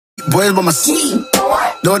Boys by my side,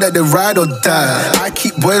 know that they ride or die. I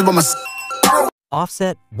keep boys by my side.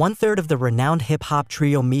 Offset, one-third of the renowned hip-hop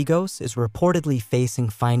trio Migos, is reportedly facing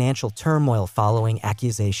financial turmoil following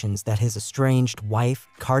accusations that his estranged wife,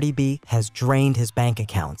 Cardi B, has drained his bank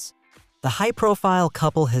accounts. The high-profile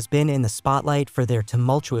couple has been in the spotlight for their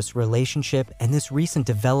tumultuous relationship, and this recent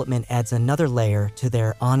development adds another layer to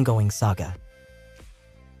their ongoing saga.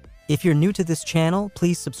 If you're new to this channel,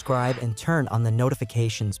 please subscribe and turn on the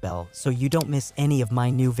notifications bell so you don't miss any of my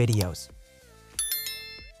new videos.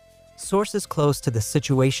 Sources close to the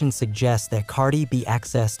situation suggest that Cardi B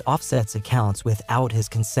accessed Offset's accounts without his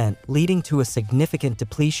consent, leading to a significant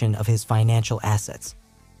depletion of his financial assets.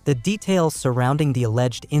 The details surrounding the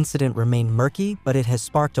alleged incident remain murky, but it has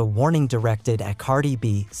sparked a warning directed at Cardi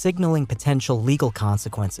B, signaling potential legal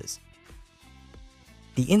consequences.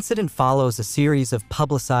 The incident follows a series of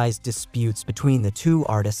publicized disputes between the two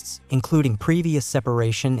artists, including previous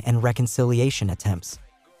separation and reconciliation attempts.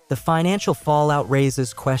 The financial fallout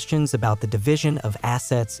raises questions about the division of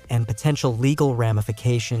assets and potential legal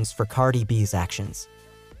ramifications for Cardi B's actions.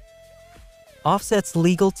 Offset's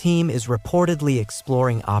legal team is reportedly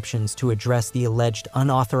exploring options to address the alleged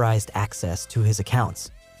unauthorized access to his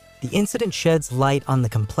accounts. The incident sheds light on the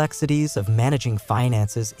complexities of managing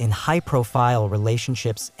finances in high-profile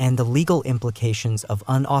relationships and the legal implications of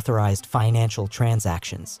unauthorized financial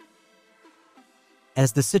transactions.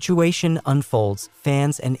 As the situation unfolds,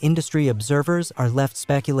 fans and industry observers are left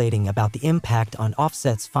speculating about the impact on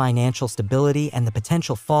Offset's financial stability and the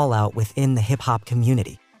potential fallout within the hip-hop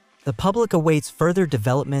community. The public awaits further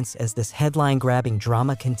developments as this headline-grabbing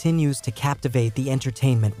drama continues to captivate the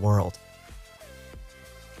entertainment world.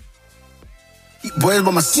 Keep boys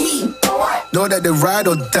by my side, know that they ride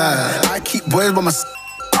or die. I keep boys by my side.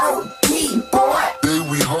 Day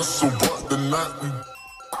we hustle, but the night we